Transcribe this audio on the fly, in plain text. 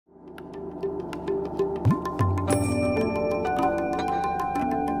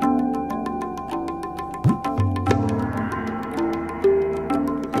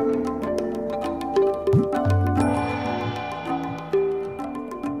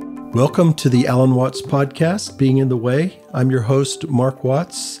Welcome to the Alan Watts podcast, Being in the Way. I'm your host, Mark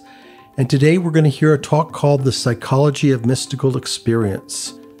Watts, and today we're going to hear a talk called The Psychology of Mystical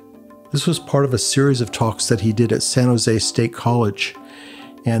Experience. This was part of a series of talks that he did at San Jose State College,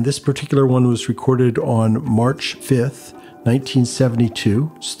 and this particular one was recorded on March 5th, 1972.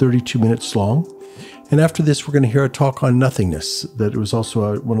 It's 32 minutes long. And after this, we're going to hear a talk on Nothingness that was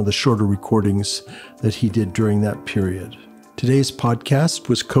also one of the shorter recordings that he did during that period. Today's podcast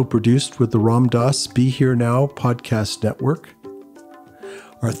was co-produced with the Ram Dass Be Here Now podcast network.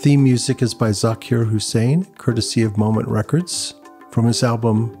 Our theme music is by Zakir Hussain, courtesy of Moment Records, from his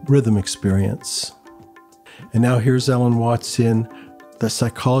album Rhythm Experience. And now here's Alan Watts in The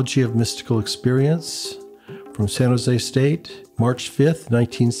Psychology of Mystical Experience from San Jose State, March 5th,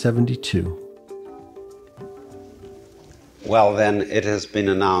 1972. Well, then, it has been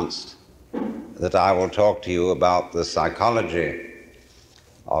announced that I will talk to you about the psychology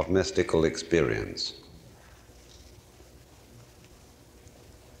of mystical experience.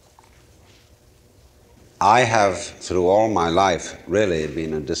 I have, through all my life, really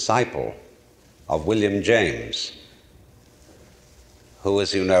been a disciple of William James, who,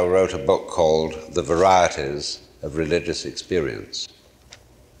 as you know, wrote a book called The Varieties of Religious Experience.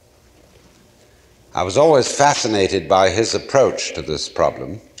 I was always fascinated by his approach to this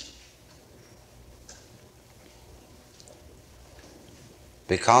problem,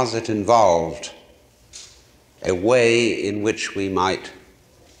 because it involved a way in which we might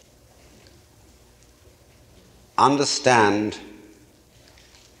understand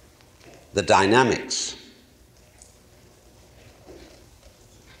the dynamics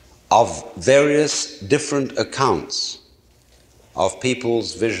of various different accounts of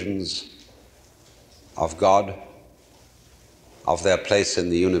people's visions of God, of their place in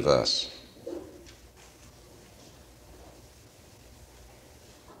the universe.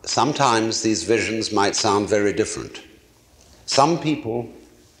 Sometimes these visions might sound very different. Some people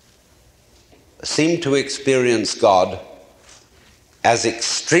seem to experience God as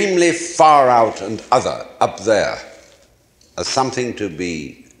extremely far out and other, up there, as something to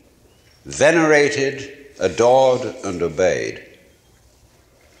be venerated, adored, and obeyed.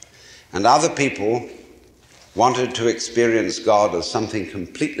 And other people wanted to experience God as something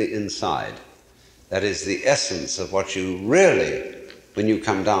completely inside. That is the essence of what you really, when you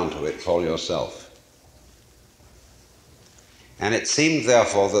come down to it, call yourself. And it seemed,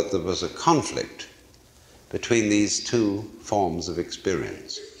 therefore, that there was a conflict between these two forms of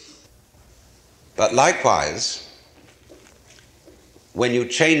experience. But likewise, when you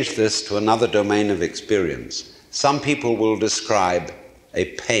change this to another domain of experience, some people will describe a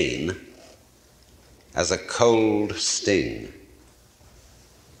pain as a cold sting,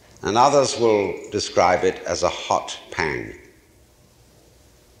 and others will describe it as a hot pang.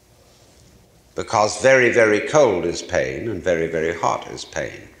 Because very, very cold is pain and very, very hot is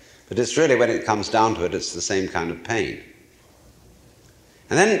pain. But it's really, when it comes down to it, it's the same kind of pain.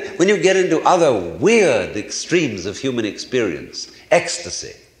 And then when you get into other weird extremes of human experience,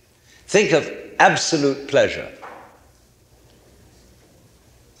 ecstasy, think of absolute pleasure.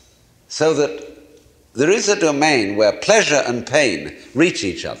 So that there is a domain where pleasure and pain reach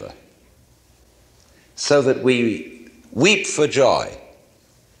each other, so that we weep for joy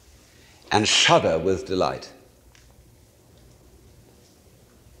and shudder with delight.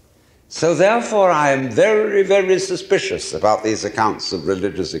 So therefore I am very, very suspicious about these accounts of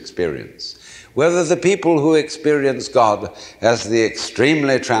religious experience, whether the people who experience God as the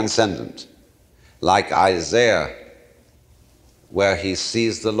extremely transcendent, like Isaiah, where he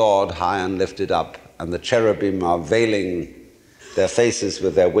sees the Lord high and lifted up, and the cherubim are veiling their faces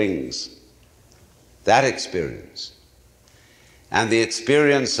with their wings, that experience, and the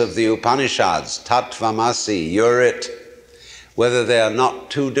experience of the Upanishads, Tattvamasi, you're it, whether they are not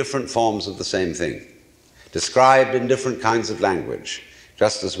two different forms of the same thing, described in different kinds of language,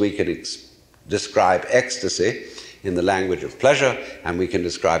 just as we can describe ecstasy in the language of pleasure, and we can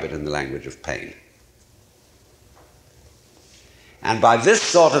describe it in the language of pain. And by this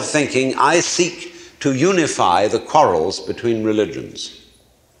sort of thinking, I seek to unify the quarrels between religions,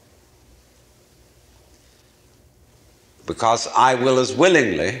 because I will as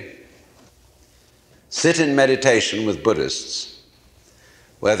willingly sit in meditation with Buddhists,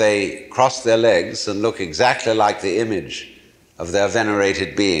 where they cross their legs and look exactly like the image of their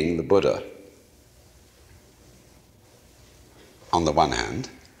venerated being, the Buddha, on the one hand,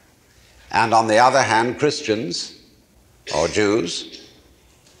 and on the other hand, Christians or Jews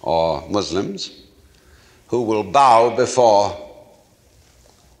or Muslims who will bow before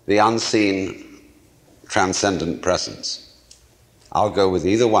the unseen transcendent presence. I'll go with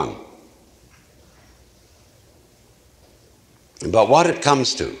either one. But what it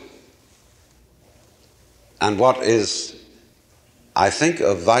comes to, and what is, I think,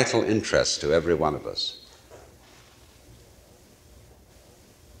 of vital interest to every one of us,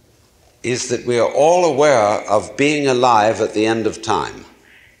 is that we are all aware of being alive at the end of time,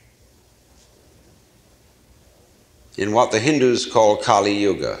 in what the Hindus call Kali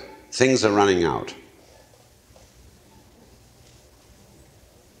Yuga. Things are running out.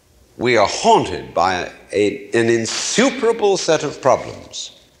 We are haunted by an insuperable set of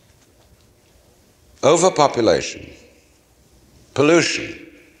problems. Overpopulation, pollution,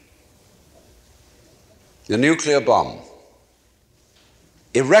 the nuclear bomb,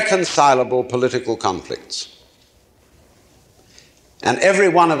 irreconcilable political conflicts. And every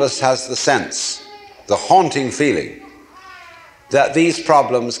one of us has the sense, the haunting feeling, that these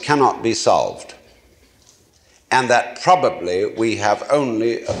problems cannot be solved, and that probably we have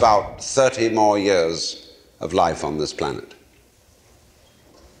only about 30 more years of life on this planet.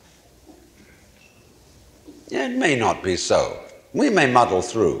 It may not be so. We may muddle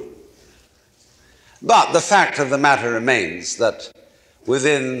through. But the fact of the matter remains that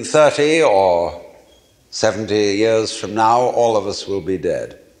within 30 or 70 years from now, all of us will be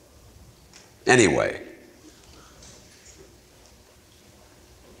dead. Anyway.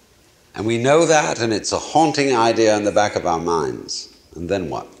 And we know that, and it's a haunting idea in the back of our minds. And then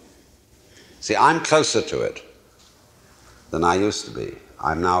what? See, I'm closer to it than I used to be.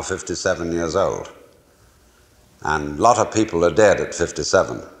 I'm now 57 years old. And a lot of people are dead at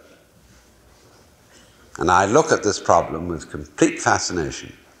 57. And I look at this problem with complete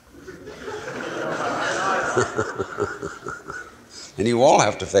fascination. And you all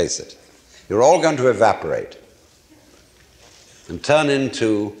have to face it. You're all going to evaporate and turn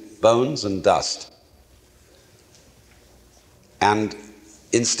into bones and dust. And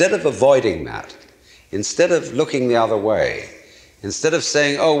instead of avoiding that, instead of looking the other way, instead of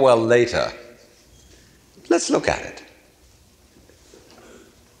saying, oh, well, later, let's look at it.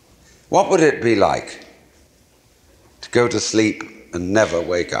 What would it be like to go to sleep and never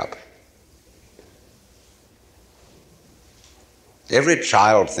wake up? Every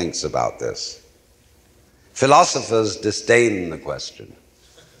child thinks about this. Philosophers disdain the question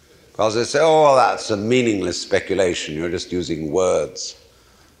because they say, oh, well, that's a meaningless speculation. You're just using words.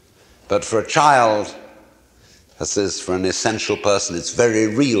 But for a child, as is for an essential person, it's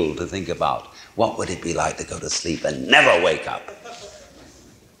very real to think about. What would it be like to go to sleep and never wake up?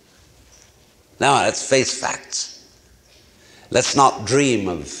 Now, let's face facts. Let's not dream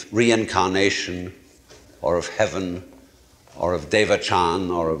of reincarnation or of heaven or of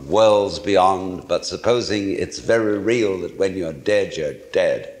Devachan or of worlds beyond, but supposing it's very real that when you're dead,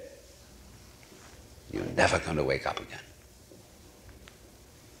 you're never going to wake up again.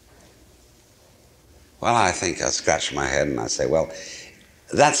 Well, I think I scratch my head and I say, well,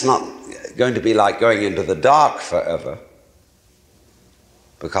 that's not going to be like going into the dark forever,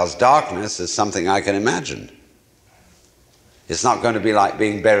 because darkness is something I can imagine. It's not going to be like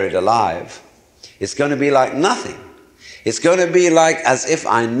being buried alive. It's going to be like nothing. It's going to be like as if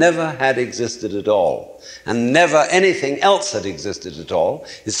I never had existed at all, and never anything else had existed at all.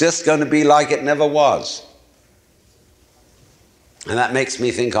 It's just going to be like it never was. And that makes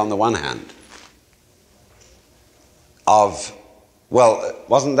me think, on the one hand, of, well,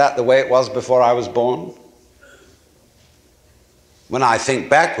 wasn't that the way it was before I was born? When I think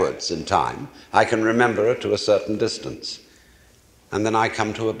backwards in time, I can remember it to a certain distance. And then I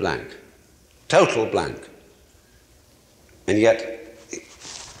come to a blank, total blank. And yet,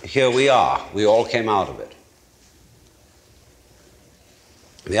 here we are. We all came out of it.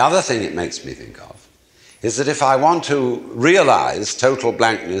 The other thing it makes me think of is that if I want to realize total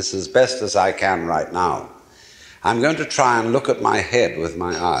blankness as best as I can right now, I'm going to try and look at my head with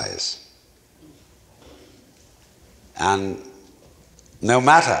my eyes. And no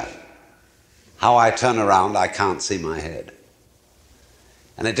matter how I turn around, I can't see my head.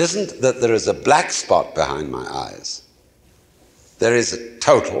 And it isn't that there is a black spot behind my eyes. There is a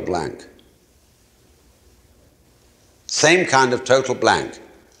total blank. Same kind of total blank,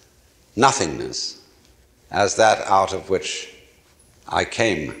 nothingness, as that out of which I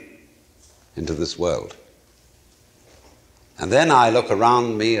came into this world. And then I look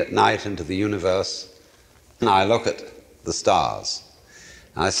around me at night into the universe, and I look at the stars.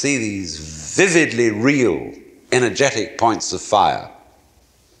 And I see these vividly real, energetic points of fire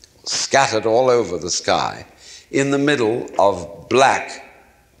scattered all over the sky in the middle of black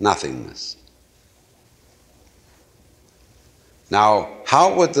nothingness. Now,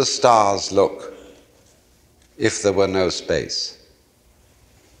 how would the stars look if there were no space?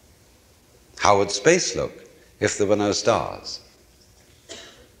 How would space look if there were no stars?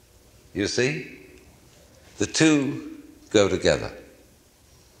 You see? The two go together.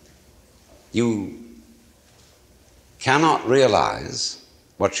 You cannot realize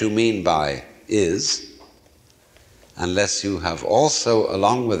what you mean by is unless you have also,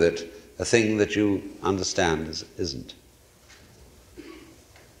 along with it, a thing that you understand as isn't.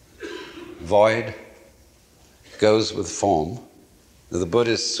 Void goes with form. The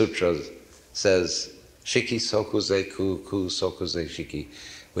Buddhist sutra says, shiki sokuze ku sokuze shiki,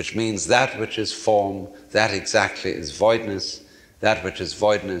 which means that which is form, that exactly is voidness, that which is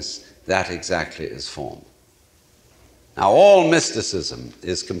voidness, that exactly is form. Now, all mysticism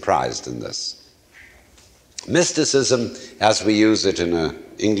is comprised in this. Mysticism, as we use it in an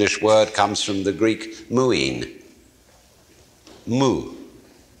English word, comes from the Greek muin, mu,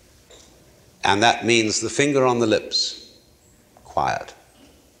 and that means the finger on the lips, quiet.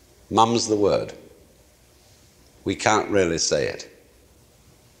 Mum's the word. We can't really say it.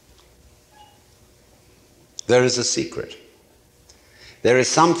 There is a secret. There is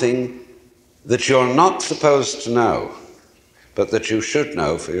something that you're not supposed to know, but that you should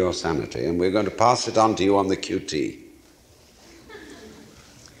know for your sanity, and we're going to pass it on to you on the QT.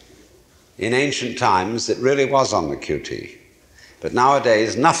 In ancient times, it really was on the QT. But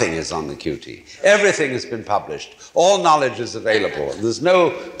nowadays, nothing is on the QT. Everything has been published. All knowledge is available. There's no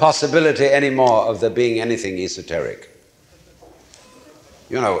possibility anymore of there being anything esoteric.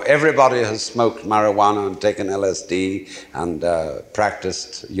 You know, everybody has smoked marijuana and taken LSD and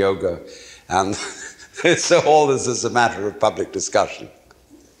practiced yoga, and so all this is a matter of public discussion.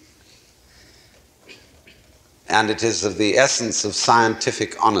 And it is of the essence of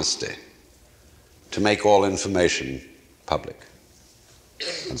scientific honesty to make all information public.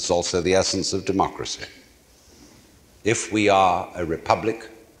 It's also the essence of democracy. If we are a republic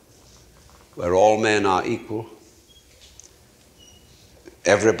where all men are equal,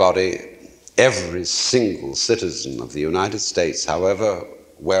 everybody, every single citizen of the United States, however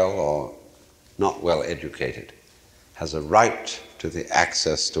well or not well educated, has a right to the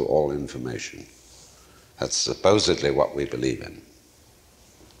access to all information. That's supposedly what we believe in.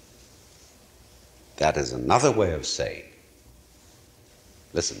 That is another way of saying,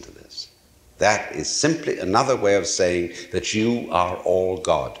 listen to this, that is simply another way of saying that you are all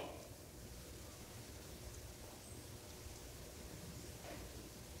God.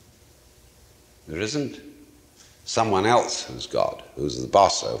 There isn't someone else who's God, who's the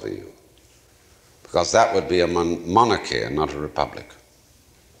boss over you, because that would be a monarchy and not a republic.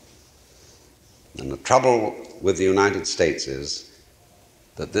 And the trouble with the United States is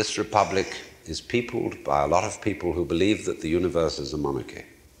that this republic is peopled by a lot of people who believe that the universe is a monarchy.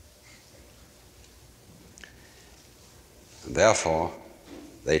 And therefore,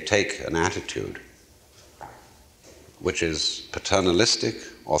 they take an attitude which is paternalistic,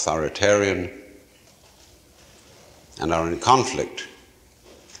 authoritarian, and are in conflict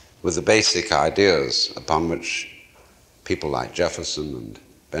with the basic ideas upon which people like Jefferson and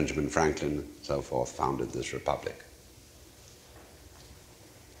Benjamin Franklin and so forth founded this republic.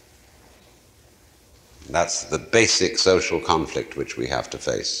 That's the basic social conflict which we have to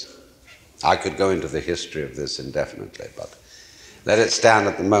face. I could go into the history of this indefinitely, but let it stand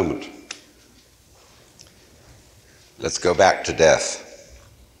at the moment. Let's go back to death.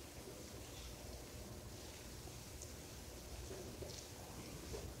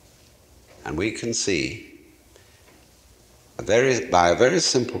 And we can see by a very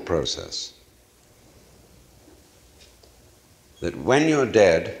simple process that when you're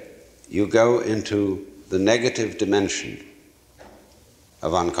dead, you go into the negative dimension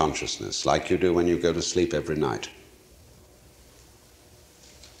of unconsciousness, like you do when you go to sleep every night.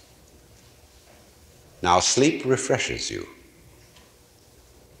 Now, sleep refreshes you.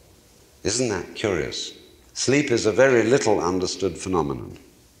 Isn't that curious? Sleep is a very little understood phenomenon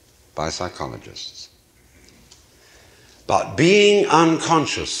by psychologists. But being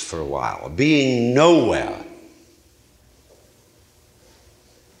unconscious for a while, being nowhere,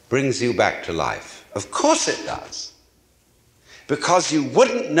 brings you back to life. Of course it does. Because you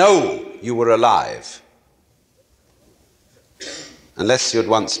wouldn't know you were alive unless you'd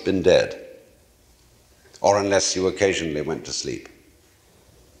once been dead, or unless you occasionally went to sleep.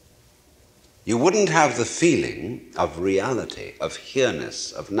 You wouldn't have the feeling of reality, of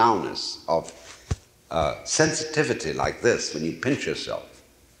here-ness, of now-ness, of sensitivity like this when you pinch yourself,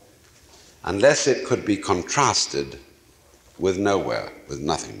 unless it could be contrasted with nowhere, with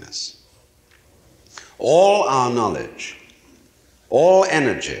nothingness. All our knowledge, all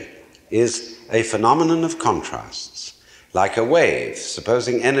energy is a phenomenon of contrasts. like a wave.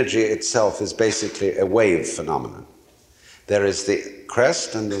 Supposing energy itself is basically a wave phenomenon. There is the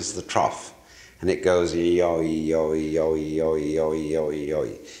crest and there's the trough. And it goes yo, yo, yo, yo, yo, yo,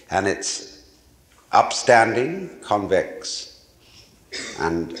 yo. And it's upstanding, convex,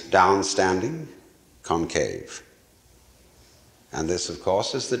 and downstanding, concave. And this, of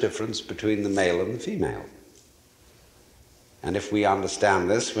course, is the difference between the male and the female. And if we understand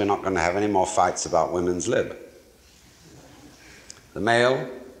this, we're not going to have any more fights about women's lib. The male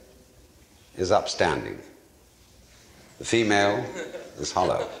is upstanding. The female is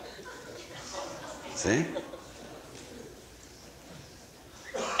hollow. See?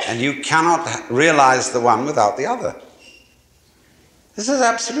 And you cannot realize the one without the other. This is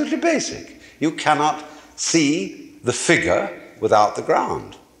absolutely basic. You cannot see the figure without the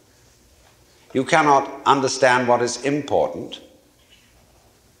ground. You cannot understand what is important,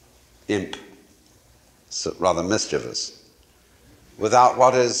 imp, so rather mischievous, without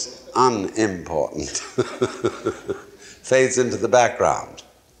what is unimportant, fades into the background.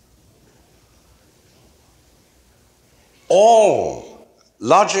 All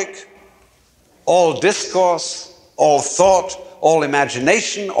logic, all discourse, all thought, all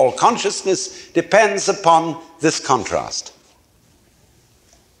imagination, all consciousness depends upon this contrast.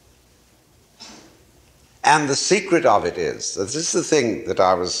 And the secret of it is, this is the thing that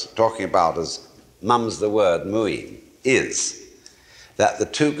I was talking about as mum's the word, mooing, is that the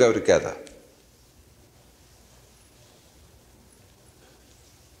two go together.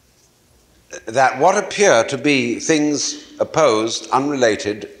 That what appear to be things opposed,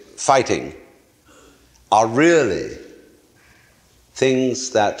 unrelated, fighting, are really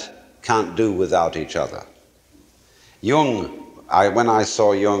things that can't do without each other. Jung, when I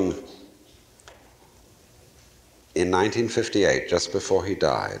saw Jung in 1958, just before he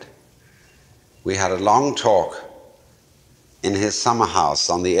died, we had a long talk in his summer house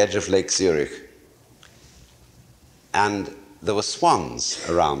on the edge of Lake Zurich. And there were swans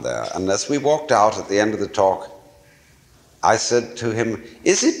around there. And as we walked out at the end of the talk, I said to him,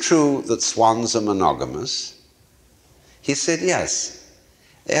 "Is it true that swans are monogamous?" He said, "Yes.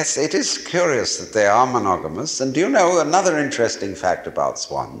 Yes, it is curious that they are monogamous. And do you know, another interesting fact about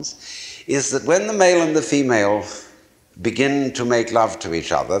swans is that when the male and the female begin to make love to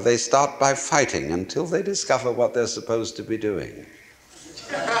each other, they start by fighting until they discover what they're supposed to be doing."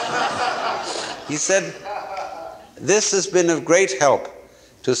 He said, "This has been of great help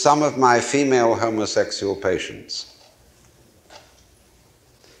to some of my female homosexual patients."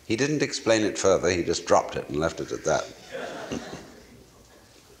 He didn't explain it further, he just dropped it and left it at that.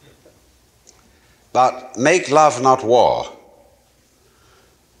 But make love, not war,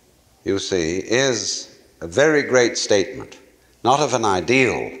 you see, is a very great statement, not of an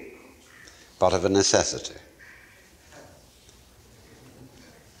ideal, but of a necessity.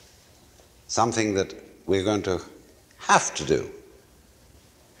 Something that we're going to have to do,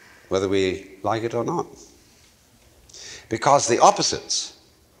 whether we like it or not. Because the opposites,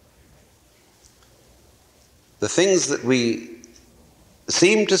 the things that we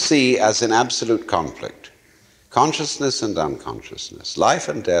seem to see as in absolute conflict, consciousness and unconsciousness, life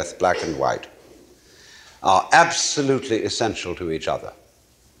and death, black and white, are absolutely essential to each other.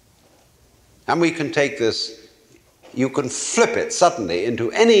 And we can take this, you can flip it suddenly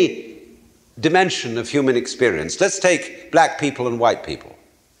into any dimension of human experience. Let's take black people and white people.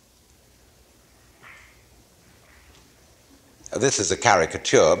 This is a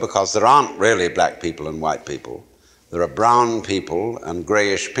caricature because there aren't really black people and white people. There are brown people and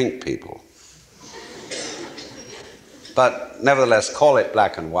grayish pink people. But nevertheless, call it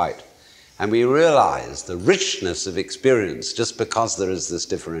black and white. And we realize the richness of experience just because there is this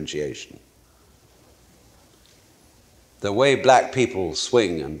differentiation. The way black people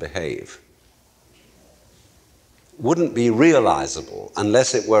swing and behave wouldn't be realizable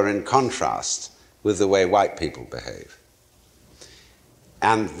unless it were in contrast with the way white people behave.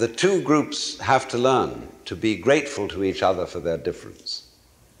 And the two groups have to learn to be grateful to each other for their difference.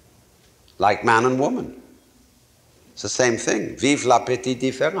 Like man and woman. It's the same thing. Vive la petite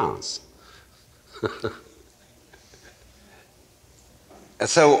différence.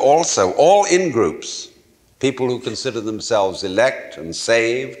 So also, all in-groups, people who consider themselves elect and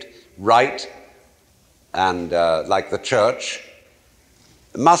saved, right, and like the church,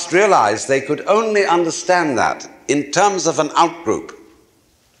 must realize they could only understand that in terms of an outgroup.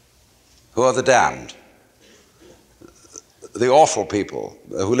 Who are the damned? The awful people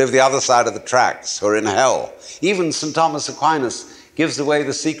who live the other side of the tracks, who are in hell. Even St. Thomas Aquinas gives away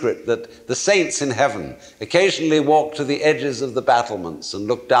the secret that the saints in heaven occasionally walk to the edges of the battlements and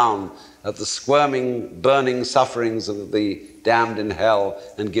look down at the squirming, burning sufferings of the damned in hell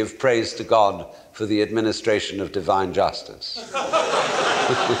and give praise to God for the administration of divine justice.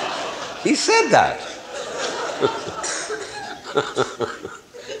 He said that.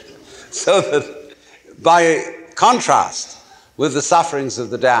 So that by contrast with the sufferings of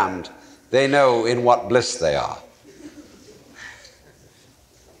the damned, they know in what bliss they are.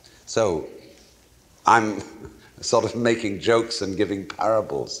 So I'm sort of making jokes and giving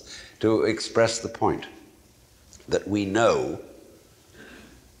parables to express the point that we know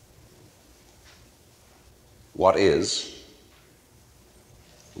what is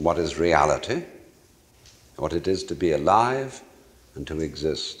reality, what it is to be alive and to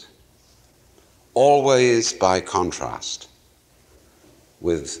exist, always by contrast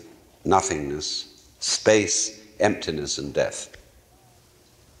with nothingness, space, emptiness, and death.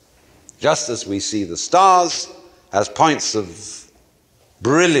 Just as we see the stars as points of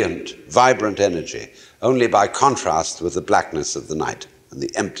brilliant, vibrant energy, only by contrast with the blackness of the night and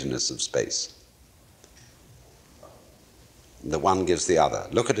the emptiness of space. The one gives the other.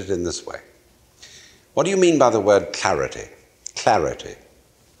 Look at it in this way. What do you mean by the word clarity? Clarity.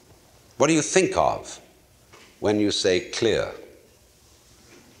 What do you think of when you say clear?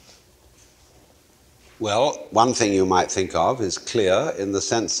 Well, one thing you might think of is clear in the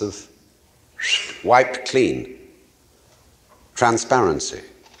sense of wiped clean, transparency,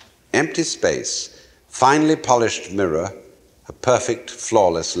 empty space, finely polished mirror, a perfect,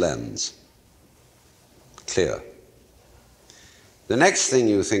 flawless lens. Clear. The next thing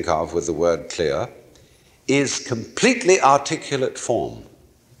you think of with the word clear is completely articulate form.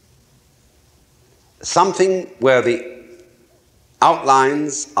 Something where the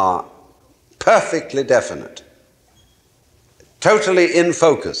outlines are perfectly definite, totally in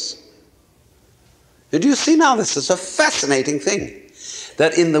focus. Did you see now? This is a fascinating thing,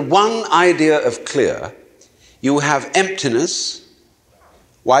 that in the one idea of clear, you have emptiness,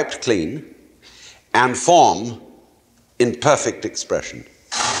 wiped clean, and form in perfect expression.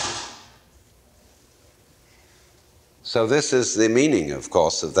 So this is the meaning, of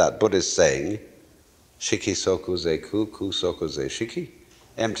course, of that Buddhist saying, Shiki soku ze ku, ku soku ze shiki.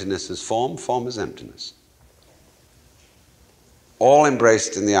 Emptiness is form, form is emptiness. All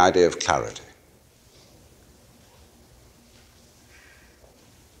embraced in the idea of clarity.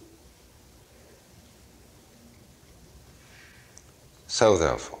 So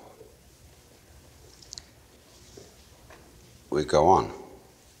therefore, we go on.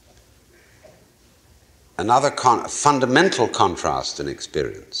 Another fundamental contrast in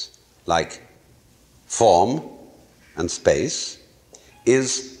experience, like form and space,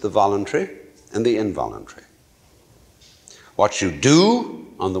 is the voluntary and the involuntary. What you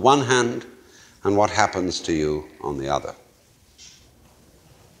do on the one hand and what happens to you on the other.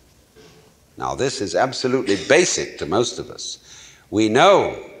 Now, this is absolutely basic to most of us. We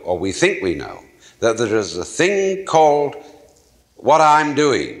know, or we think we know, that there is a thing called what I'm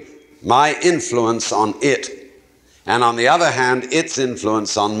doing, my influence on it, and on the other hand, its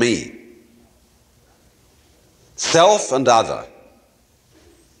influence on me. Self and other.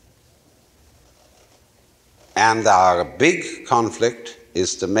 And our big conflict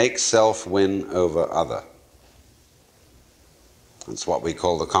is to make self win over other. That's what we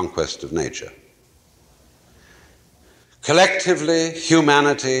call the conquest of nature. Collectively,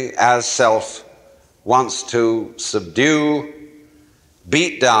 humanity as self wants to subdue,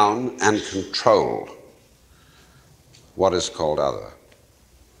 beat down, and control what is called other.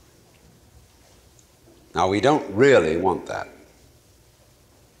 Now, we don't really want that.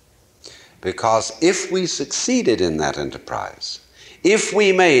 Because if we succeeded in that enterprise, if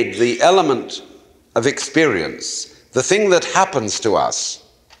we made the element of experience, the thing that happens to us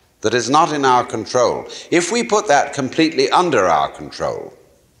that is not in our control, if we put that completely under our control,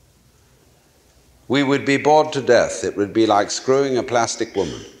 we would be bored to death. It would be like screwing a plastic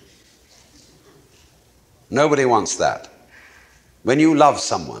woman. Nobody wants that. When you love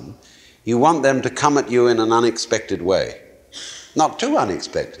someone, you want them to come at you in an unexpected way. Not too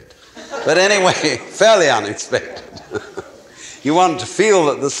unexpected, but anyway, fairly unexpected. You want to feel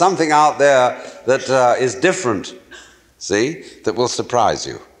that there's something out there that is different, see, that will surprise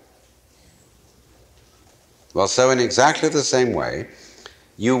you. Well, so in exactly the same way,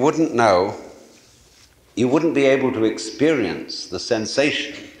 you wouldn't be able to experience the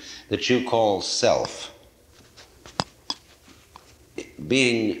sensation that you call self,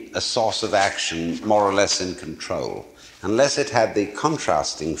 being a source of action more or less in control, unless it had the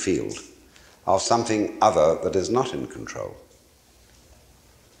contrasting field of something other that is not in control,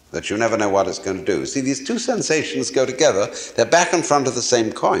 that you never know what it's going to do. See, these two sensations go together. They're back and front of the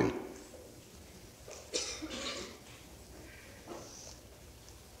same coin.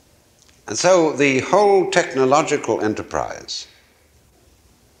 And so the whole technological enterprise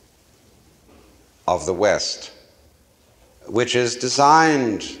of the West, which is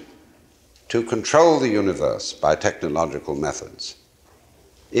designed to control the universe by technological methods,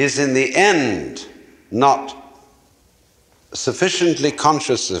 is in the end not sufficiently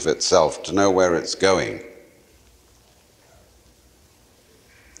conscious of itself to know where it's going.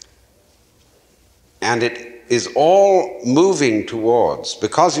 And it is all moving towards,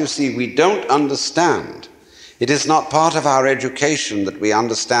 because you see, we don't understand. It is not part of our education that we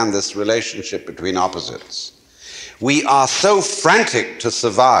understand this relationship between opposites. We are so frantic to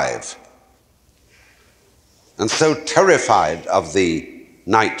survive and so terrified of the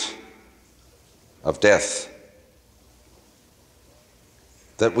night of death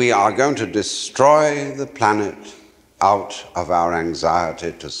that we are going to destroy the planet out of our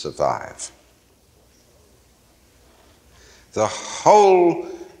anxiety to survive. The whole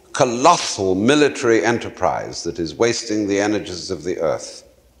colossal military enterprise that is wasting the energies of the earth.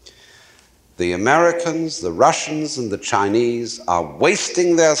 The Americans, the Russians, and the Chinese are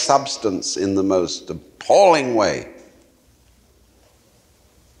wasting their substance in the most appalling way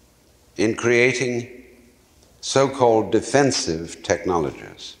in creating so-called defensive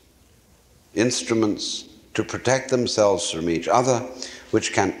technologies, instruments to protect themselves from each other,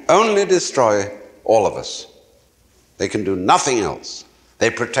 which can only destroy all of us. They can do nothing else. They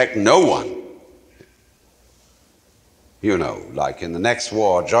protect no one. You know, like in the next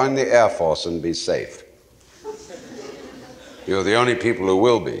war, join the Air Force and be safe. You're the only people who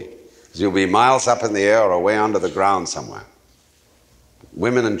will be. You'll be miles up in the air or way under the ground somewhere.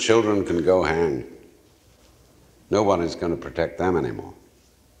 Women and children can go hang. No one is going to protect them anymore.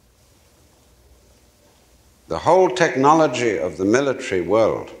 The whole technology of the military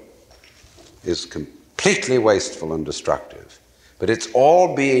world is completely wasteful and destructive. But it's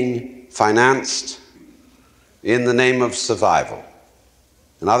all being financed in the name of survival.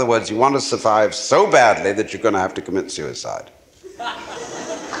 In other words, you want to survive so badly that you're going to have to commit suicide.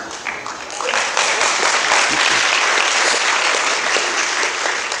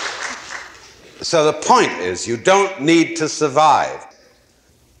 So the point is, you don't need to survive.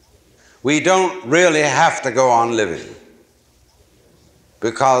 We don't really have to go on living,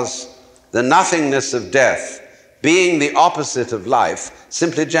 because the nothingness of death, being the opposite of life,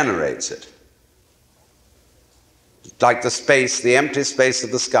 simply generates it. Like the space, the empty space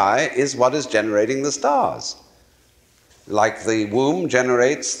of the sky is what is generating the stars. Like the womb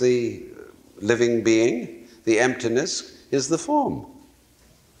generates the living being, the emptiness is the form.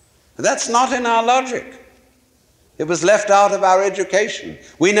 That's not in our logic. It was left out of our education.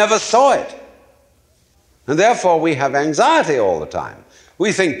 We never saw it. And therefore we have anxiety all the time.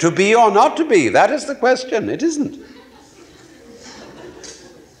 We think to be or not to be, that is the question. It isn't.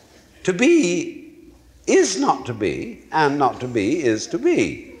 To be is not to be, and not to be is to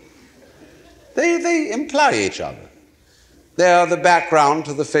be. They imply each other. They are the background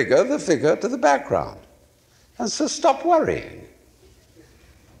to the figure to the background. And so stop worrying.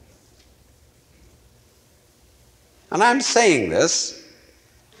 And I'm saying this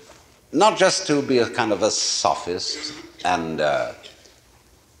not just to be a kind of a sophist and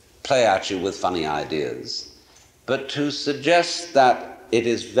play at you with funny ideas, but to suggest that it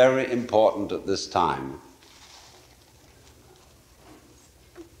is very important at this time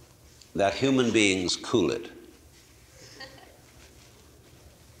that human beings cool it.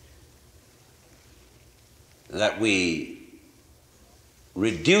 That we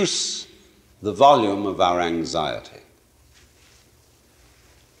reduce the volume of our anxiety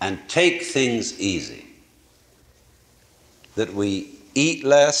and take things easy. That we eat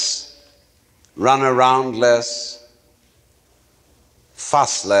less, run around less,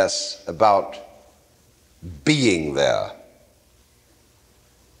 fuss less about being there.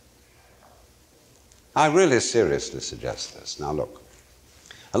 I really seriously suggest this. Now look,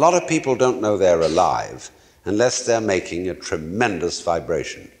 a lot of people don't know they're alive unless they're making a tremendous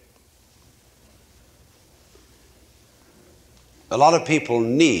vibration. A lot of people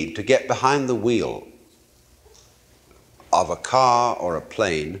need to get behind the wheel of a car or a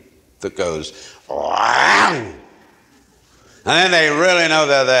plane that goes, and then they really know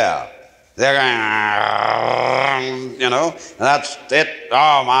they're there. They're going, you know, and that's it.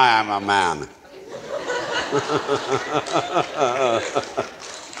 Oh my, I'm a man.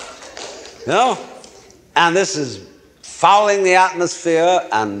 You know, and this is fouling the atmosphere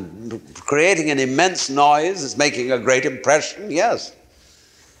and creating an immense noise. It's making a great impression, yes.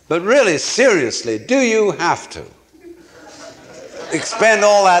 But really, seriously, do you have to expend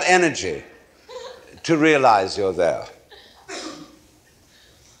all that energy to realize you're there?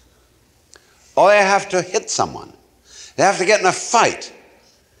 or they have to hit someone. They have to get in a fight.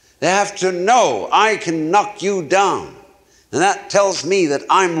 They have to know, I can knock you down. And that tells me that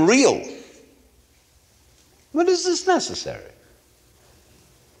I'm real. But is this necessary?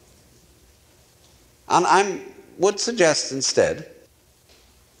 And I would suggest instead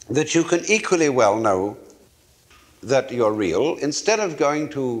that you can equally well know that you're real instead of going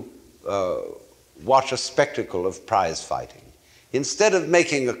to watch a spectacle of prize fighting. Instead of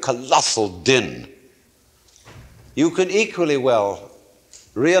making a colossal din, you can equally well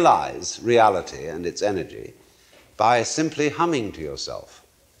realize reality and its energy by simply humming to yourself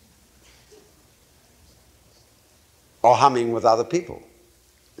or humming with other people.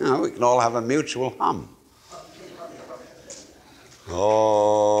 You know, we can all have a mutual hum.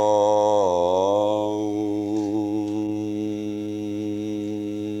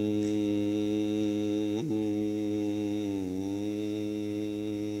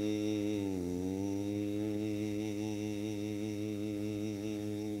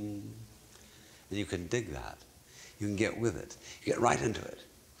 And you can dig that. You can get with it. You get right into it.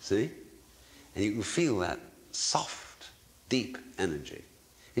 See? And you can feel that soft, deep energy.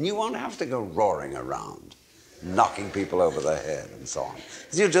 And you won't have to go roaring around, knocking people over the head and so on.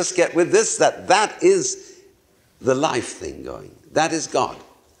 You just get with this, that is the life thing going. That is God.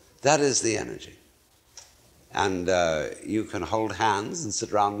 That is the energy. And you can hold hands and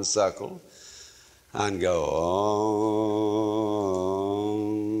sit around in a circle and go, oh.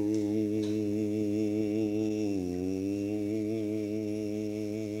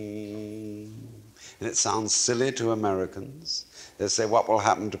 And it sounds silly to Americans. They say, what will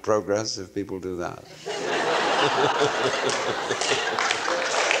happen to progress if people do that?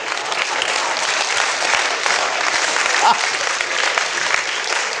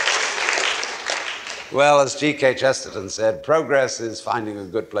 Well, as G.K. Chesterton said, progress is finding a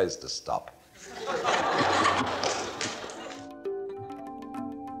good place to stop.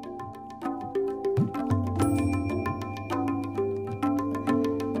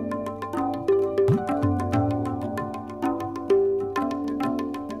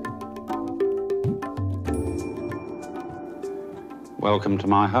 Welcome to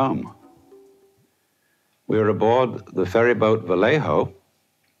my home. We're aboard the ferry boat Vallejo,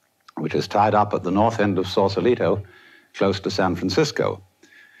 which is tied up at the north end of Sausalito, close to San Francisco.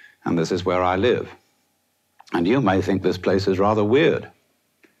 And this is where I live. And you may think this place is rather weird.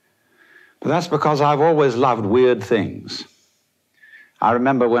 But that's because I've always loved weird things. I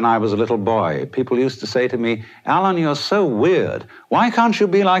remember when I was a little boy, people used to say to me, Alan, you're so weird. Why can't you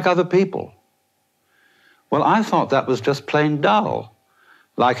be like other people? Well, I thought that was just plain dull,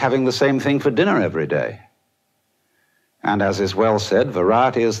 like having the same thing for dinner every day. And as is well said,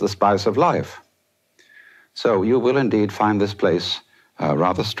 variety is the spice of life. So you will indeed find this place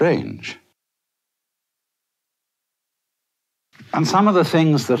rather strange. And some of the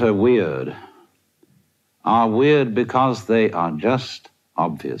things that are weird because they are just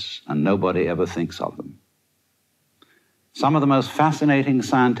obvious and nobody ever thinks of them. Some of the most fascinating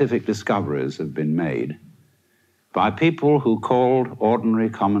scientific discoveries have been made by people who called ordinary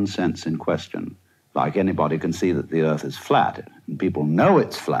common sense in question. Like anybody can see that the earth is flat, and people know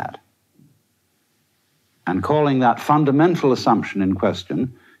it's flat. And calling that fundamental assumption in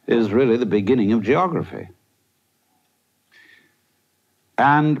question is really the beginning of geography.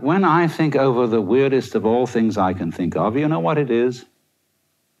 And when I think over the weirdest of all things I can think of, you know what it is?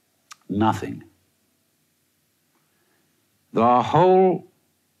 Nothing. The whole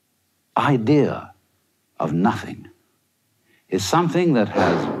idea of nothing is something that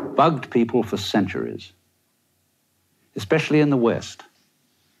has bugged people for centuries, especially in the West.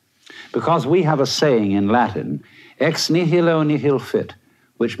 Because we have a saying in Latin, ex nihilo nihil fit,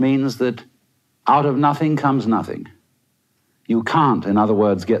 which means that out of nothing comes nothing. You can't, in other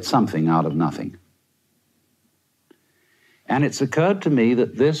words, get something out of nothing. And it's occurred to me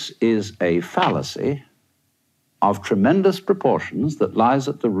that this is a fallacy of tremendous proportions that lies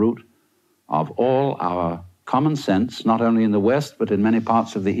at the root of all our common sense, not only in the West, but in many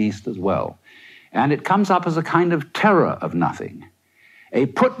parts of the East as well. And it comes up as a kind of terror of nothing, a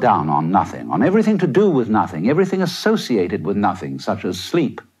put down on nothing, on everything to do with nothing, everything associated with nothing, such as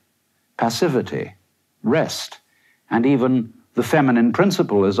sleep, passivity, rest, and even the feminine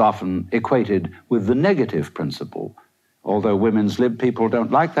principle is often equated with the negative principle. Although women's lib people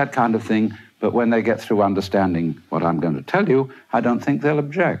don't like that kind of thing, but when they get through understanding what I'm going to tell you, I don't think they'll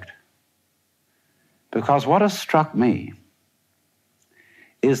object. Because what has struck me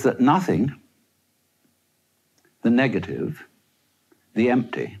is that nothing, the negative, the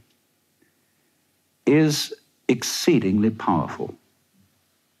empty, is exceedingly powerful.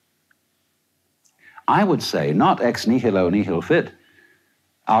 I would say not ex nihilo nihil fit,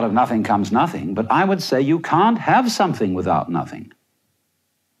 out of nothing comes nothing, but I would say you can't have something without nothing.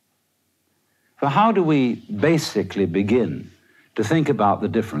 For how do we basically begin to think about the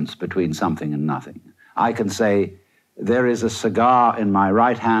difference between something and nothing? I can say, there is a cigar in my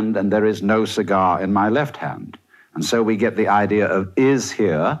right hand and there is no cigar in my left hand. And so we get the idea of is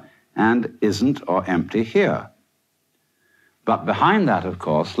here and isn't or empty here. But behind that, of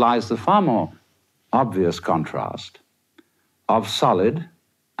course, lies the far more obvious contrast of solid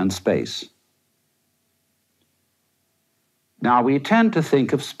and space. Now, we tend to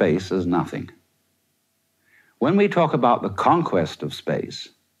think of space as nothing. When we talk about the conquest of space,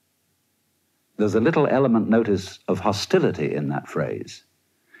 there's a little element, notice, of hostility in that phrase.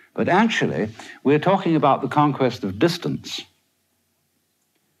 But actually, we're talking about the conquest of distance.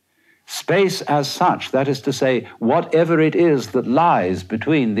 Space as such, that is to say, whatever it is that lies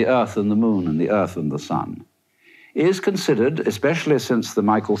between the Earth and the Moon and the Earth and the Sun, is considered, especially since the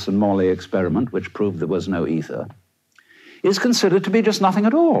Michelson-Morley experiment, which proved there was no ether, is considered to be just nothing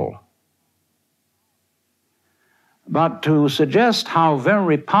at all. But to suggest how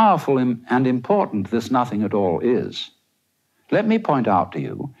very powerful and important this nothing at all is, let me point out to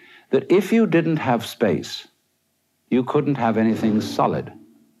you that if you didn't have space, you couldn't have anything solid.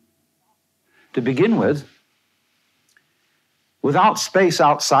 To begin with, without space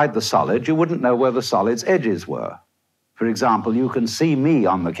outside the solid, you wouldn't know where the solid's edges were. For example, you can see me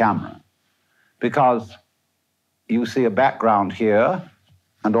on the camera because you see a background here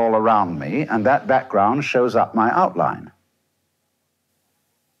and all around me, and that background shows up my outline.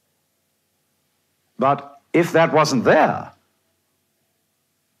 But if that wasn't there,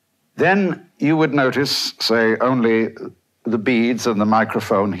 then you would notice, say, only the beads and the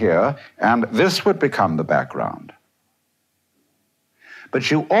microphone here, and this would become the background.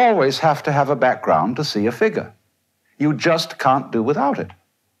 But you always have to have a background to see a figure. You just can't do without it.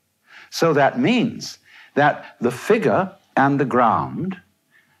 So that means that the figure and the ground,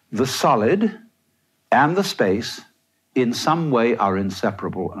 the solid and the space, in some way are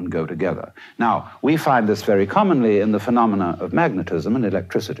inseparable and go together. Now, we find this very commonly in the phenomena of magnetism and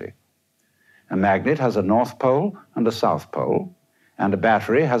electricity. A magnet has a north pole and a south pole, and a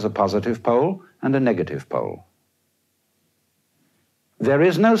battery has a positive pole and a negative pole. There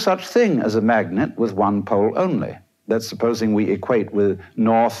is no such thing as a magnet with one pole only. That's supposing we equate with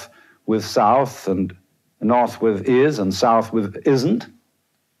north with south, and north with is and south with isn't.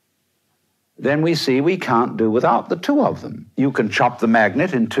 Then we see we can't do without the two of them. You can chop the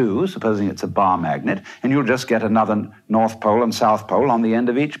magnet in two, supposing it's a bar magnet, and you'll just get another north pole and south pole on the end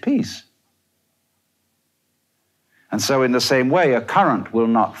of each piece. And so in the same way, a current will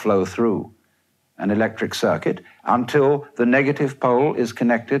not flow through an electric circuit until the negative pole is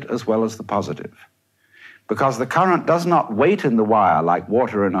connected as well as the positive. Because the current does not wait in the wire like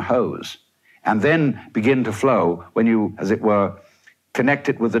water in a hose and then begin to flow when you, as it were, connect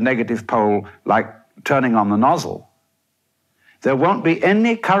it with the negative pole like turning on the nozzle. There won't be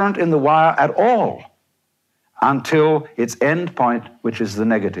any current in the wire at all until its end point, which is the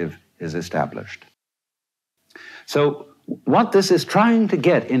negative, is established. So what this is trying to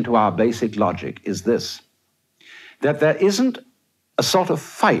get into our basic logic is this, that there isn't a sort of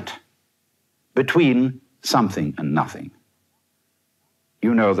fight between something and nothing.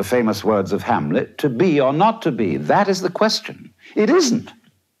 You know the famous words of Hamlet, to be or not to be, that is the question. It isn't.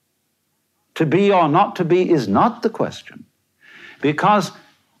 To be or not to be is not the question. Because,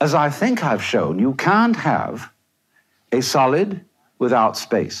 as I think I've shown, you can't have a solid without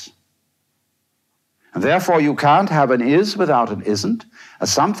space. And therefore you can't have an is without an isn't, a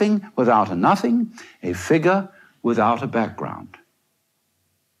something without a nothing, a figure without a background.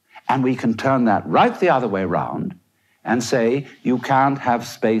 And we can turn that right the other way around and say you can't have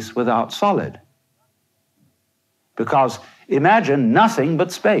space without solid. Because imagine nothing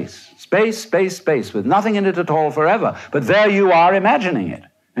but space. Space, space, space, with nothing in it at all forever. But there you are imagining it,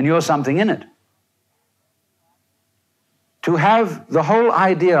 and you're something in it. To have the whole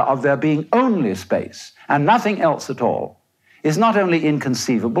idea of there being only space and nothing else at all is not only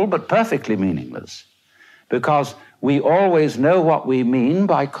inconceivable, but perfectly meaningless. Because we always know what we mean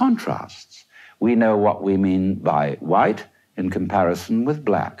by contrasts. We know what we mean by white in comparison with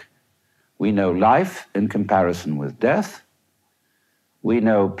black. We know life in comparison with death. We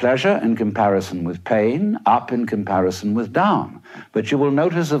know pleasure in comparison with pain, up in comparison with down. But you will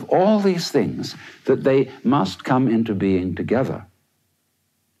notice of all these things that they must come into being together.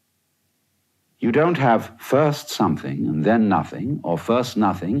 You don't have first something and then nothing, or first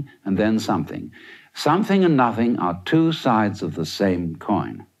nothing and then something. Something and nothing are two sides of the same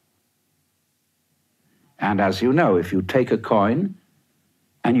coin. And as you know, if you take a coin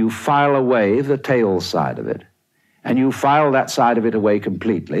and you file away the tail side of it, and you file that side of it away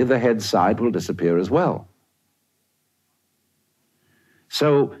completely, the head side will disappear as well.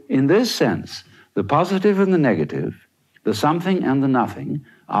 So, in this sense, the positive and the negative, the something and the nothing,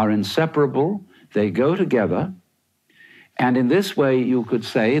 are inseparable. They go together. And in this way, you could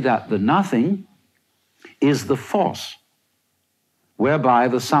say that the nothing is the force whereby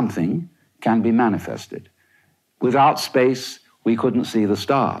the something can be manifested. Without space, we couldn't see the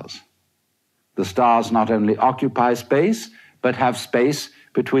stars. The stars not only occupy space, but have space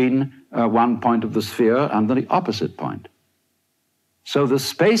between one point of the sphere and the opposite point. So the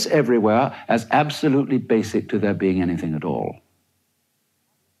space everywhere is absolutely basic to there being anything at all.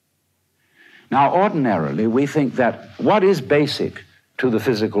 Now, ordinarily, we think that what is basic to the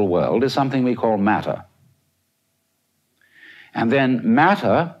physical world is something we call matter. And then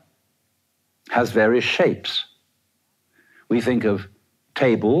matter has various shapes. We think of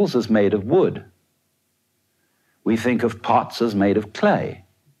tables as made of wood. We think of pots as made of clay.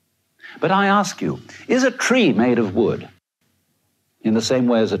 But I ask you, is a tree made of wood in the same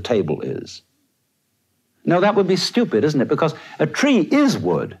way as a table is? No, that would be stupid, isn't it? Because a tree is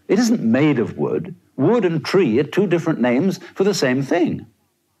wood. It isn't made of wood. Wood and tree are two different names for the same thing.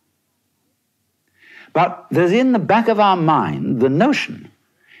 But there's in the back of our mind the notion,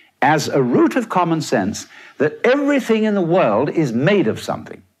 as a root of common sense, that everything in the world is made of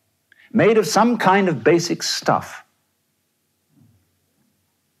something, made of some kind of basic stuff.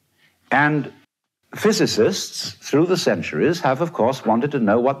 And physicists, through the centuries, have, of course, wanted to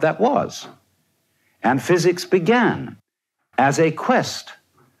know what that was. And physics began as a quest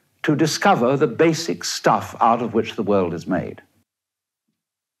to discover the basic stuff out of which the world is made.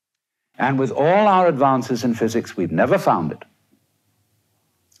 And with all our advances in physics, we've never found it.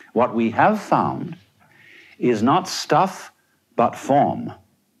 What we have found is not stuff, but form.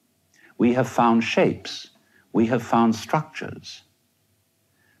 We have found shapes. We have found structures.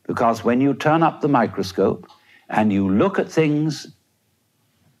 Because when you turn up the microscope and you look at things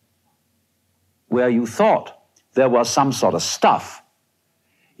where you thought there was some sort of stuff,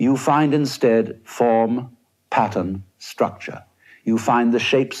 you find instead form, pattern, structure. You find the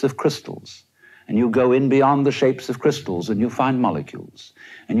shapes of crystals, and you go in beyond the shapes of crystals and you find molecules.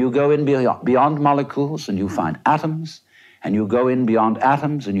 And you go in beyond molecules and you find atoms, and you go in beyond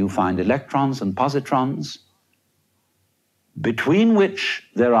atoms and you find electrons and positrons, between which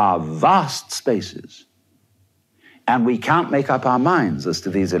there are vast spaces. And we can't make up our minds as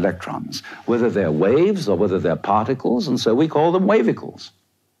to these electrons, whether they're waves or whether they're particles, and so we call them wavicles.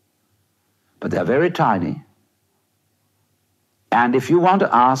 But they're very tiny. And if you want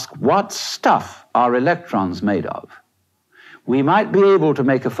to ask what stuff are electrons made of, we might be able to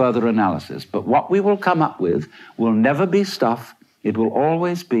make a further analysis, but what we will come up with will never be stuff. It will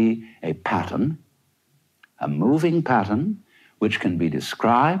always be a pattern, a moving pattern, which can be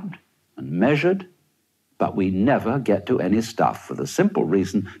described and measured, but we never get to any stuff for the simple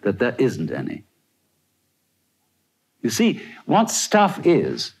reason that there isn't any. You see, what stuff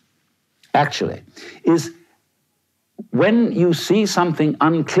is, actually, is when you see something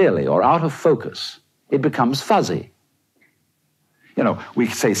unclearly or out of focus, it becomes fuzzy. You know, we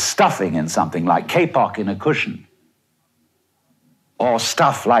say stuffing in something like kapok in a cushion, or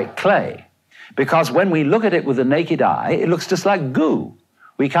stuff like clay, because when we look at it with the naked eye, it looks just like goo.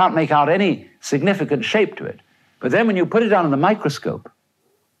 We can't make out any significant shape to it. But then when you put it under the microscope,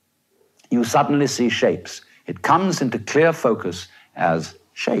 you suddenly see shapes. It comes into clear focus as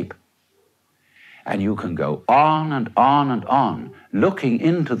shape. And you can go on and on and on, looking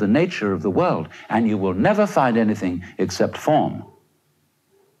into the nature of the world, and you will never find anything except form.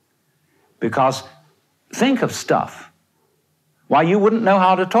 Because think of stuff. Why, you wouldn't know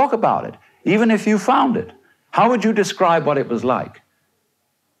how to talk about it, even if you found it. How would you describe what it was like?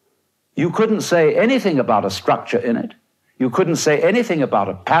 You couldn't say anything about a structure in it. You couldn't say anything about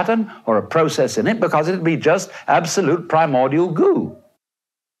a pattern or a process in it, because it'd be just absolute primordial goo.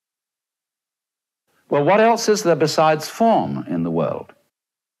 Well, what else is there besides form in the world?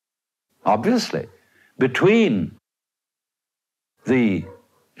 Obviously, between the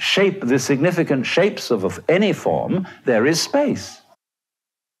shape, the significant shapes of any form, there is space.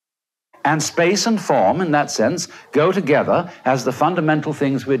 And space and form, in that sense, go together as the fundamental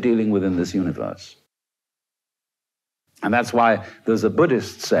things we're dealing with in this universe. And that's why there's a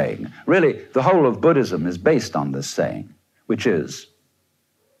Buddhist saying, really, the whole of Buddhism is based on this saying, which is,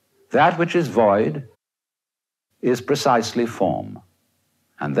 that which is void is precisely form,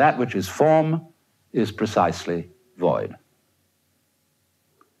 and that which is form is precisely void.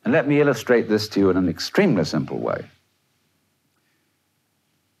 And Let me illustrate this to you in an extremely simple way.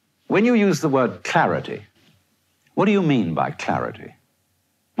 When you use the word clarity, what do you mean by clarity?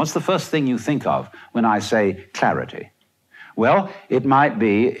 What's the first thing you think of when I say clarity? Well, it might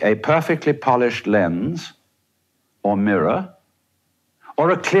be a perfectly polished lens or mirror,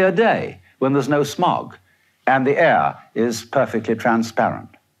 or a clear day when there's no smog and the air is perfectly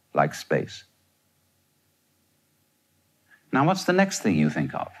transparent, like space. Now, what's the next thing you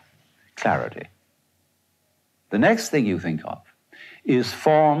think of? Clarity. The next thing you think of is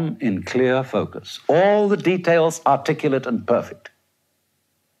form in clear focus, all the details articulate and perfect.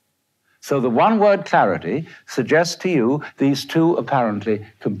 So the one word clarity suggests to you these two apparently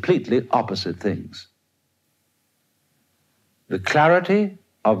completely opposite things. The clarity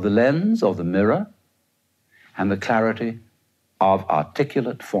of the lens or the mirror and the clarity of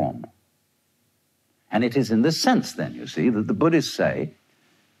articulate form. And it is in this sense, then, you see, that the Buddhists say,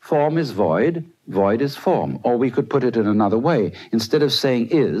 form is void, void is form. Or we could put it in another way. Instead of saying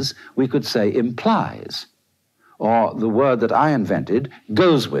is, we could say implies. Or the word that I invented,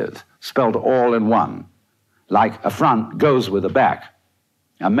 goes with, spelled all in one. Like a front goes with a back,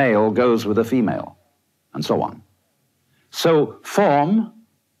 a male goes with a female, and so on. So form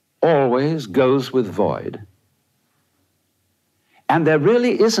always goes with void. And there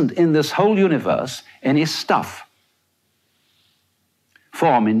really isn't in this whole universe any stuff.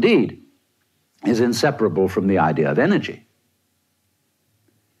 Form, indeed, is inseparable from the idea of energy.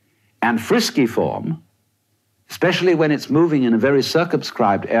 And frisky form, especially when it's moving in a very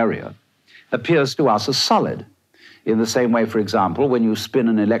circumscribed area, appears to us as solid. In the same way, for example, when you spin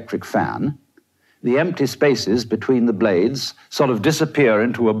an electric fan, the empty spaces between the blades sort of disappear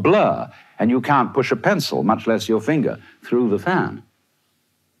into a blur, and you can't push a pencil, much less your finger, through the fan.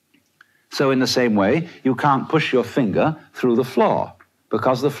 So in the same way, you can't push your finger through the floor,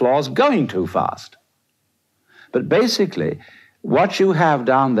 because the floor's going too fast. But basically, what you have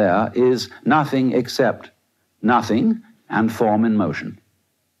down there is nothing except nothing and form in motion.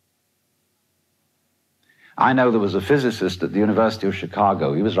 I know there was a physicist at the University of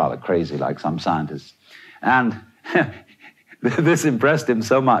Chicago. He was rather crazy, like some scientists. And this impressed him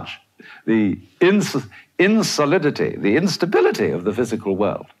so much, the insolidity, the instability of the physical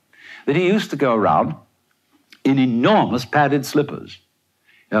world, that he used to go around in enormous padded slippers,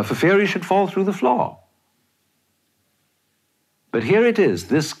 for fear he should fall through the floor. But here it is,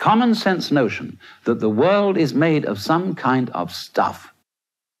 this common sense notion that the world is made of some kind of stuff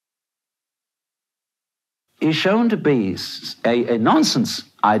is shown to be a nonsense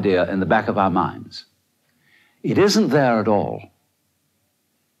idea in the back of our minds. It isn't there at all,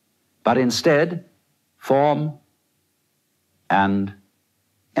 but instead form and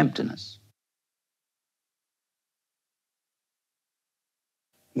emptiness.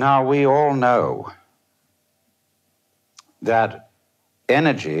 Now, we all know that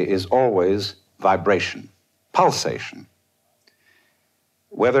energy is always vibration, pulsation.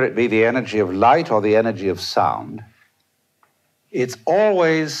 Whether it be the energy of light or the energy of sound, it's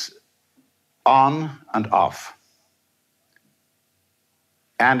always on and off.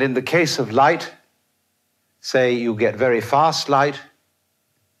 And in the case of light, say you get very fast light,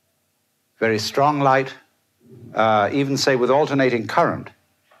 very strong light, even say with alternating current,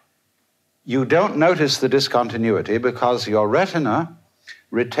 you don't notice the discontinuity because your retina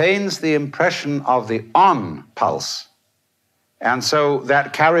retains the impression of the on pulse. And so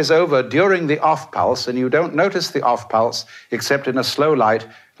that carries over during the off pulse, and you don't notice the off pulse except in a slow light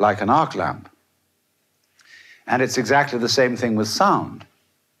like an arc lamp. And it's exactly the same thing with sound.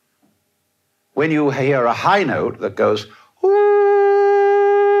 When you hear a high note that goes, ooh,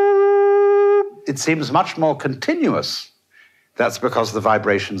 it seems much more continuous. That's because the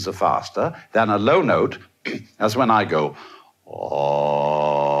vibrations are faster than a low note, as when I go, oh.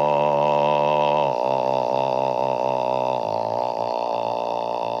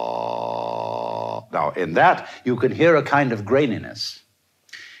 Now, in that, you can hear a kind of graininess.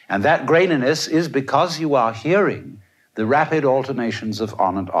 And that graininess is because you are hearing the rapid alternations of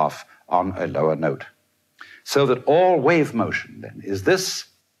on and off on a lower note. So that all wave motion, then, is this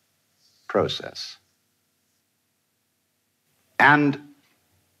process. And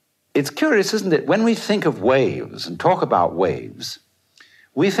it's curious, isn't it? When we think of waves and talk about waves,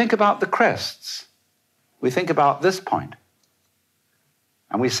 we think about the crests. We think about this point.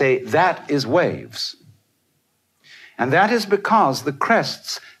 And we say, that is waves. And that is because the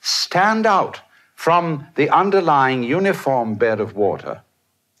crests stand out from the underlying uniform bed of water,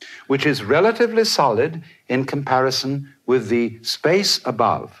 which is relatively solid in comparison with the space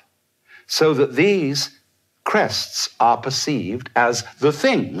above, so that these crests are perceived as the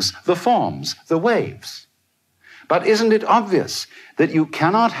things, the forms, the waves. But isn't it obvious that you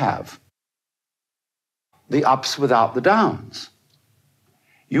cannot have the ups without the downs?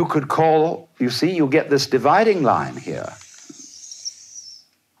 You could call, you see, you get this dividing line here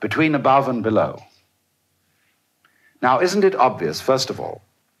between above and below. Now, isn't it obvious, first of all,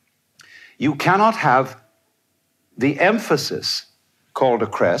 you cannot have the emphasis called a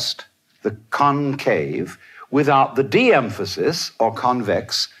crest, the concave, without the de-emphasis or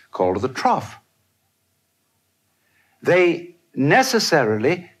convex called the trough. They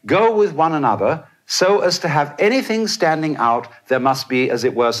necessarily go with one another. So as to have anything standing out, there must be, as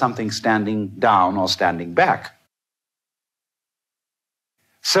it were, something standing down or standing back.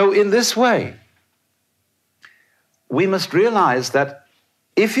 So in this way, we must realize that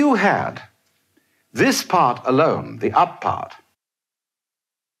if you had this part alone, the up part,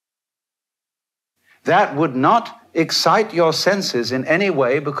 that would not excite your senses in any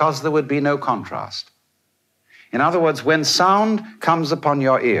way because there would be no contrast. In other words, when sound comes upon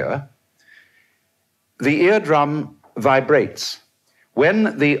your ear, the eardrum vibrates.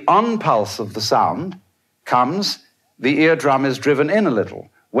 When the on pulse of the sound comes, the eardrum is driven in a little.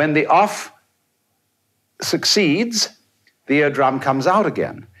 When the off succeeds, the eardrum comes out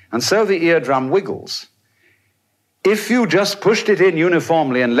again. And so the eardrum wiggles. If you just pushed it in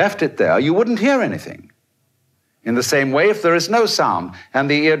uniformly and left it there, you wouldn't hear anything. In the same way, if there is no sound and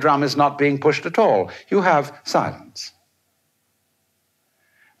the eardrum is not being pushed at all, you have silence.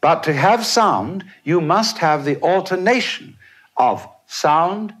 But to have sound, you must have the alternation of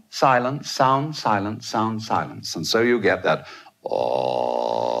sound, silence, sound, silence, sound, silence. And so you get that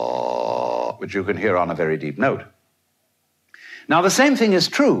oh, which you can hear on a very deep note. Now, the same thing is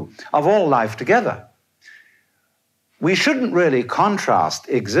true of all life together. We shouldn't really contrast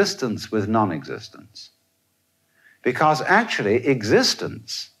existence with non-existence, because actually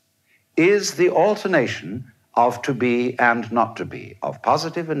existence is the alternation of to be and not to be, of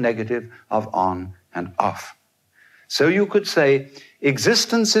positive and negative, of on and off. So you could say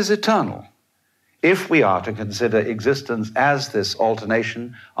existence is eternal if we are to consider existence as this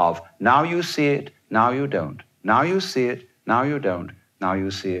alternation of now you see it, now you don't. Now you see it, now you don't. Now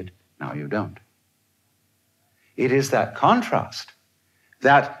you see it, now you don't. It is that contrast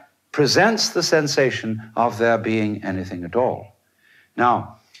that presents the sensation of there being anything at all.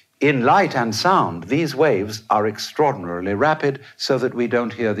 Now, in light and sound, these waves are extraordinarily rapid so that we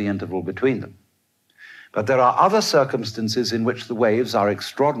don't hear the interval between them. But there are other circumstances in which the waves are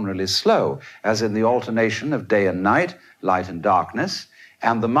extraordinarily slow, as in the alternation of day and night, light and darkness,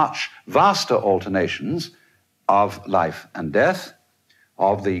 and the much vaster alternations of life and death,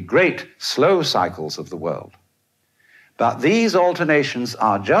 of the great slow cycles of the world. But these alternations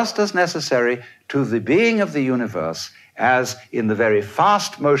are just as necessary to the being of the universe as in the very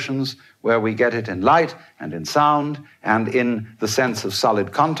fast motions where we get it in light and in sound and in the sense of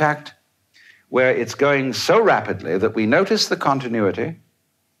solid contact, where it's going so rapidly that we notice the continuity,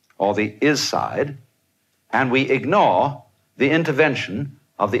 or the is side, and we ignore the intervention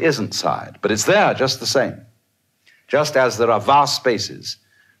of the isn't side. But it's there just the same, just as there are vast spaces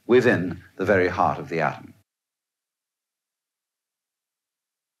within the very heart of the atom.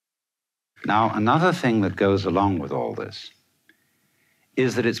 Now, another thing that goes along with all this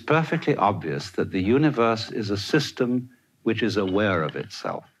is that it's perfectly obvious that the universe is a system which is aware of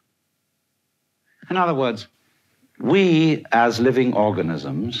itself. In other words, we as living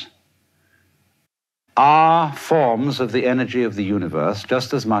organisms are forms of the energy of the universe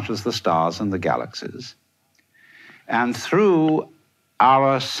just as much as the stars and the galaxies. And through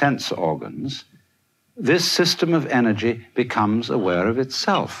our sense organs, this system of energy becomes aware of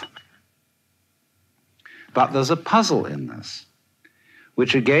itself. But there's a puzzle in this,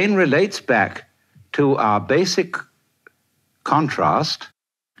 which again relates back to our basic contrast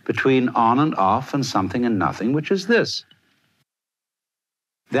between on and off and something and nothing, which is this: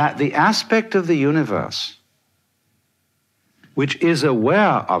 that the aspect of the universe which is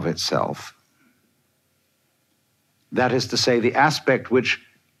aware of itself, that is to say, the aspect which,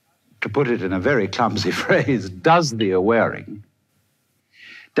 to put it in a very clumsy phrase, does the awaring,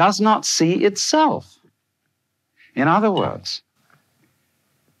 does not see itself. In other words,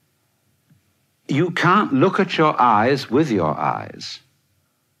 you can't look at your eyes with your eyes.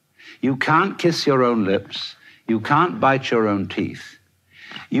 You can't kiss your own lips. You can't bite your own teeth.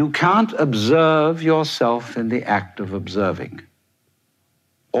 You can't observe yourself in the act of observing.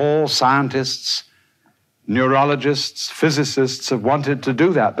 All scientists, neurologists, physicists have wanted to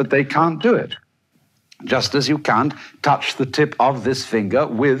do that, but they can't do it. Just as you can't touch the tip of this finger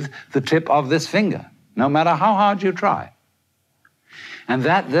with the tip of this finger. no matter how hard you try. And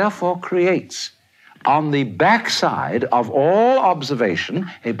that therefore creates, on the backside of all observation,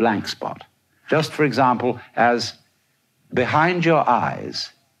 a blank spot. Just for example, as behind your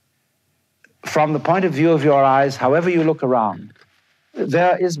eyes, from the point of view of your eyes, however you look around,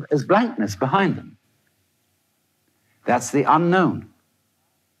 there is blankness behind them. That's the unknown.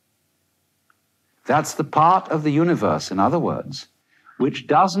 That's the part of the universe, in other words, which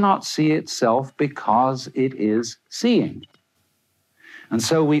does not see itself because it is seeing. And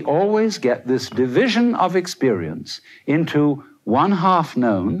so we always get this division of experience into one half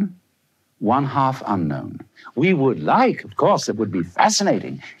known, one half unknown. We would like, of course, it would be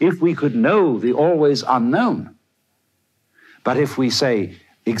fascinating if we could know the always unknown. But if we say,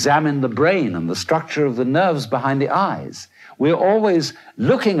 examine the brain and the structure of the nerves behind the eyes, we're always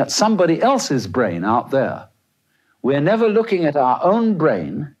looking at somebody else's brain out there. We're never looking at our own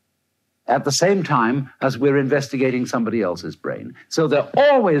brain at the same time as we're investigating somebody else's brain. So there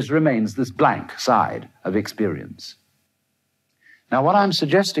always remains this blank side of experience. Now, what I'm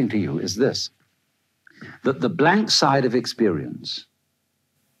suggesting to you is this, that the blank side of experience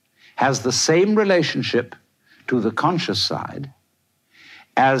has the same relationship to the conscious side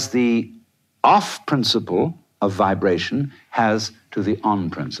as the off principle of vibration has to the on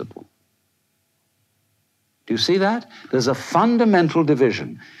principle. Do you see that? There's a fundamental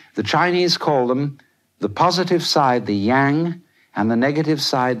division. The Chinese call them the positive side, the yang, and the negative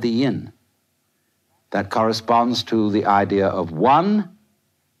side, the yin. That corresponds to the idea of one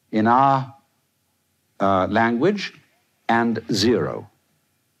in our language and zero.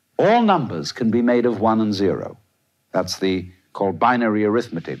 All numbers can be made of 1 and 0. That's called binary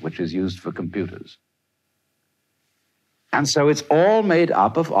arithmetic, which is used for computers. And so it's all made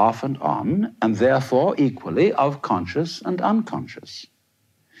up of off and on, and therefore equally of conscious and unconscious.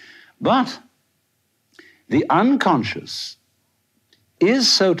 But the unconscious is,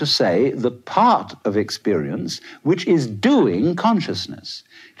 so to say, the part of experience which is doing consciousness,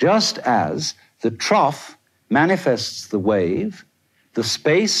 just as the trough manifests the wave, the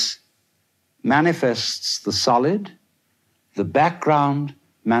space manifests the solid, the background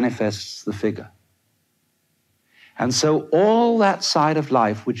manifests the figure. And so all that side of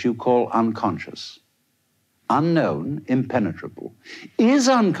life which you call unconscious, unknown, impenetrable, is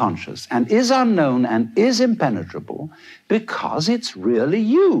unconscious and is unknown and is impenetrable because it's really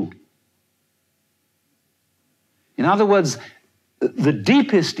you. In other words, the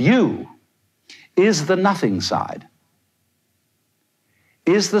deepest you is the nothing side,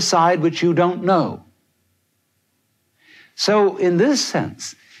 is the side which you don't know. So in this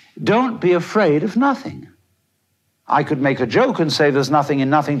sense, don't be afraid of nothing. I could make a joke and say there's nothing in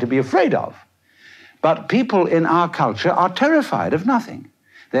nothing to be afraid of. But people in our culture are terrified of nothing.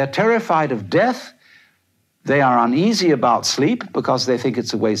 They're terrified of death. They are uneasy about sleep because they think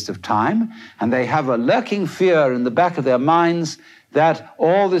it's a waste of time. And they have a lurking fear in the back of their minds that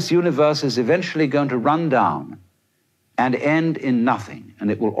all this universe is eventually going to run down and end in nothing. And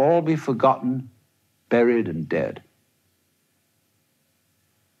it will all be forgotten, buried, and dead.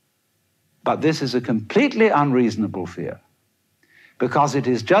 But this is a completely unreasonable fear, because it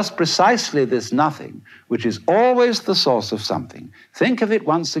is just precisely this nothing which is always the source of something. Think of it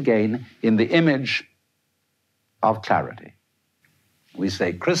once again in the image of clarity. We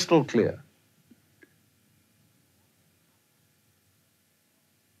say crystal clear.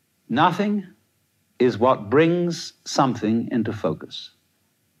 Nothing is what brings something into focus.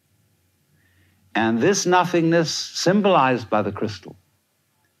 And this nothingness, symbolized by the crystal,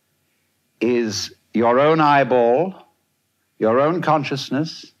 is your own eyeball, your own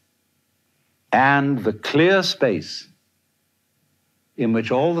consciousness, and the clear space in which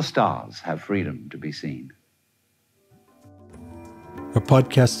all the stars have freedom to be seen. Our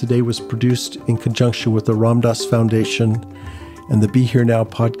podcast today was produced in conjunction with the Ram Dass Foundation and the Be Here Now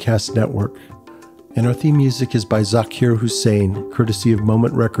podcast network. And our theme music is by Zakir Hussain, courtesy of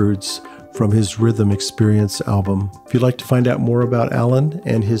Moment Records, from his Rhythm Experience album. If you'd like to find out more about Alan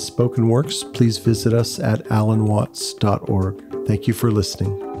and his spoken works, please visit us at alanwatts.org. Thank you for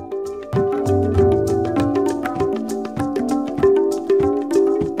listening.